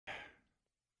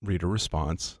read a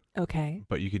response. Okay.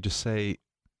 But you could just say,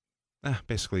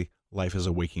 basically, life is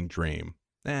a waking dream.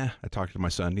 I talked to my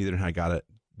son, neither did I got it.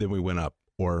 Then we went up,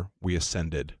 or we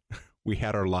ascended. We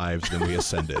had our lives, then we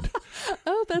ascended.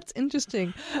 Oh, that's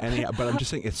interesting. And yeah, but I'm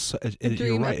just saying,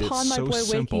 Dream, you're right. Upon It's my so boy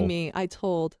simple. waking me, I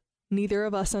told, neither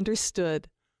of us understood.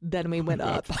 Then we went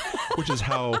up. Which is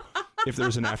how, if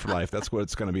there's an afterlife, that's what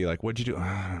it's going to be like. What'd you do?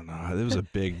 I don't know. There was a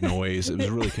big noise. It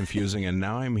was really confusing. And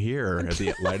now I'm here at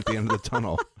the light at the end of the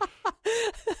tunnel.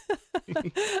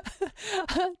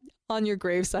 On your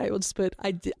gravesite, we'll just put,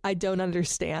 I don't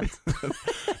understand.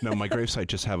 No, my gravesite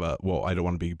just have I don't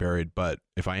want to be buried, but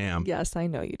if I am. Yes, I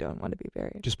know you don't want to be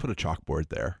buried. Just put a chalkboard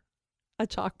there. A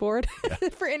chalkboard? Yeah.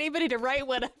 For anybody to write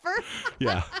whatever?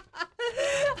 Yeah.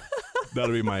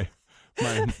 That'll be my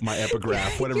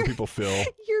epigraph, whatever people feel.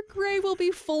 Your grave will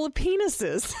be full of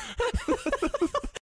penises.